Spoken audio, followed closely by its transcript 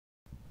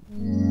The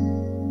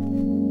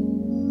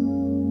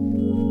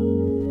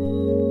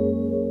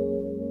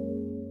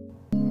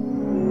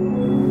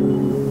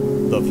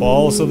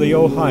Falls of the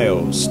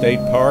Ohio State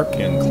Park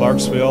in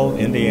Clarksville,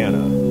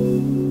 Indiana.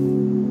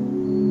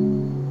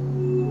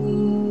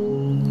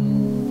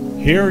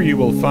 Here you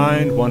will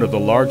find one of the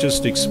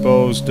largest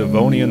exposed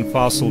Devonian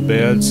fossil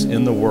beds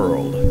in the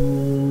world.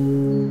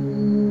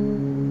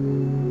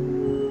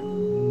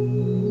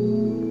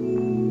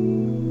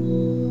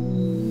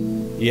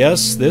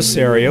 Yes, this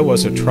area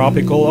was a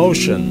tropical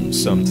ocean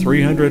some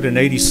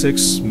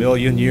 386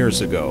 million years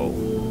ago.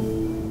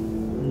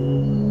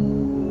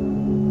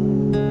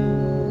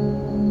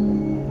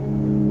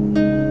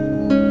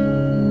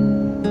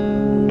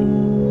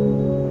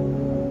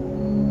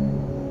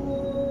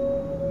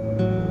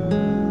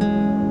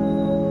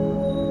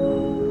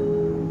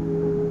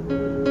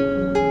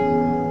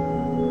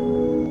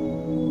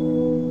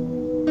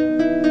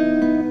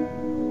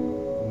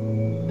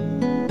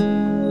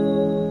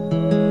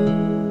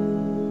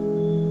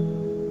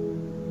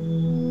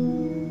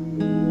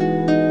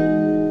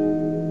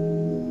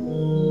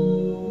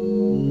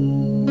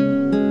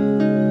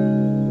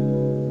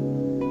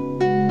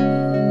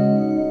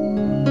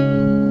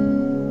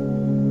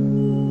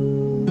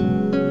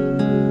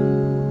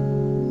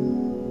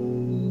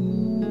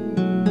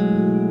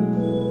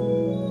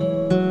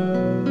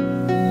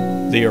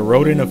 The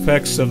eroding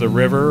effects of the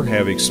river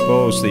have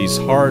exposed these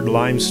hard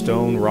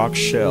limestone rock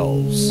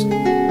shelves.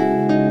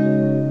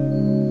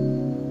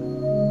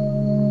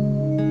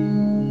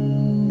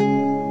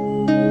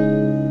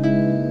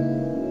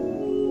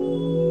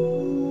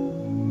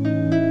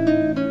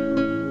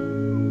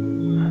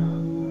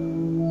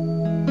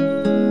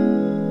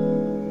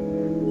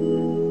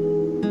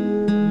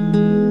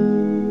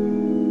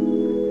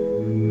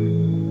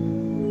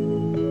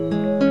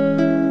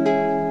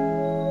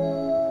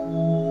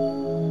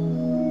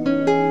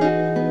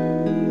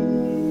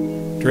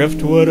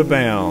 Driftwood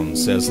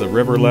abounds as the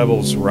river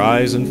levels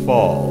rise and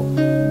fall.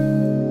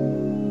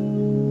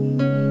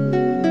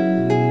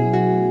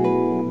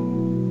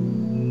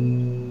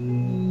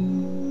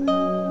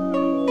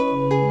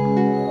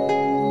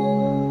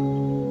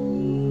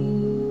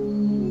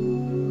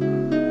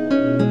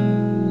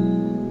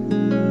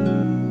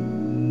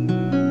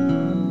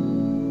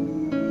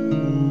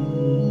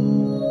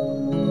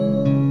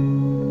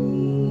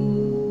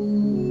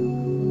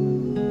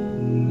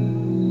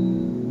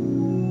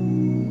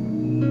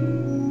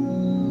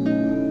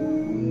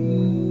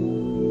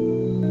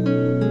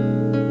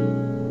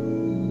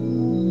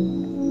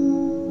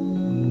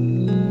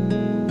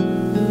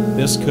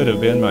 This could have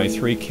been my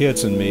 3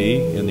 kids and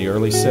me in the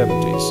early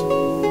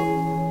 70s.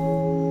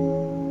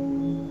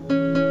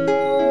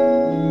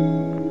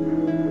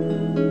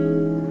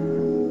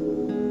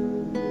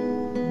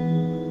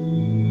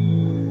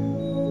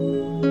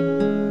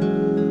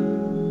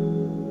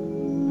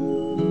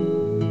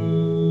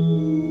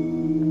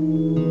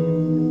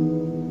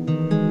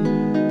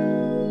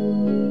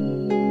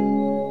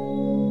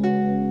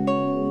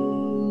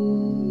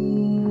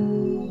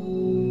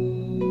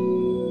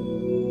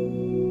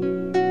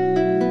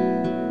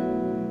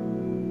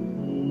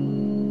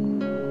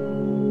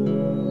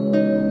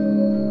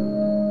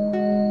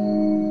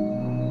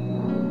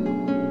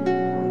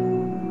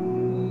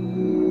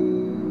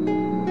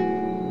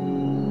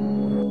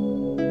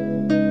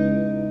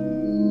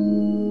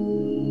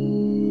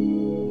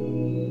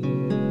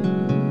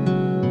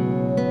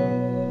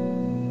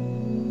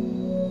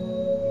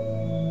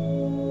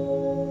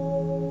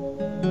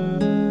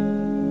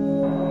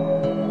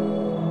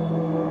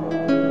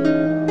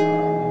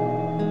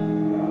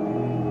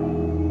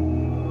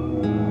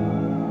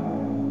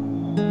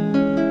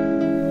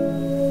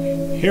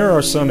 Here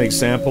are some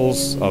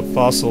examples of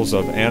fossils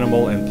of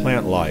animal and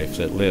plant life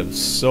that lived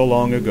so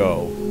long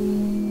ago.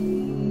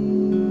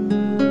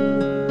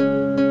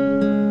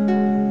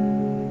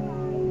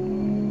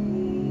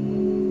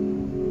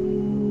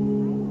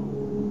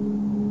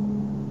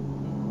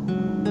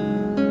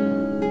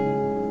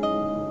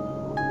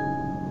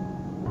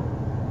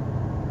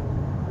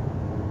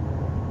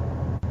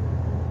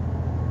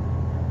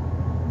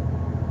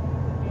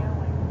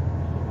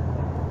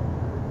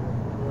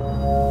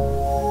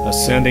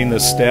 Ascending the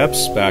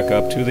steps back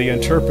up to the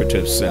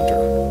interpretive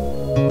center.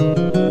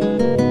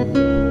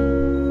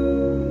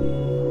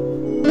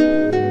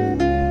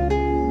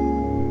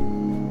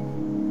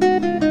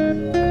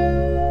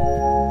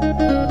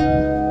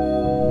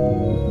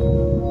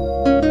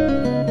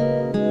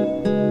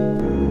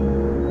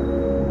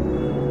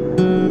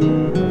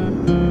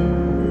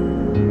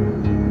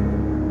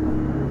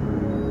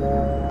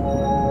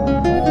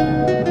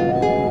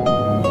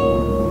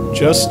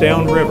 Just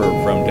downriver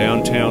from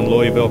downtown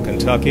Louisville,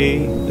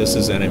 Kentucky, this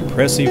is an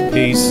impressive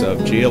piece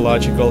of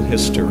geological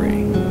history.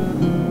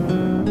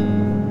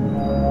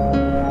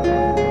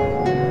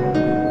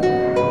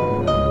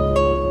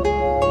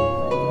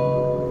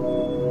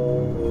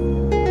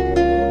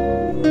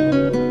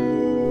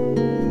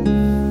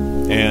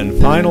 And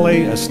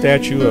finally, a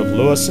statue of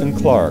Lewis and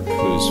Clark,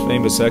 whose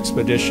famous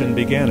expedition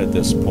began at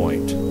this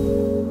point.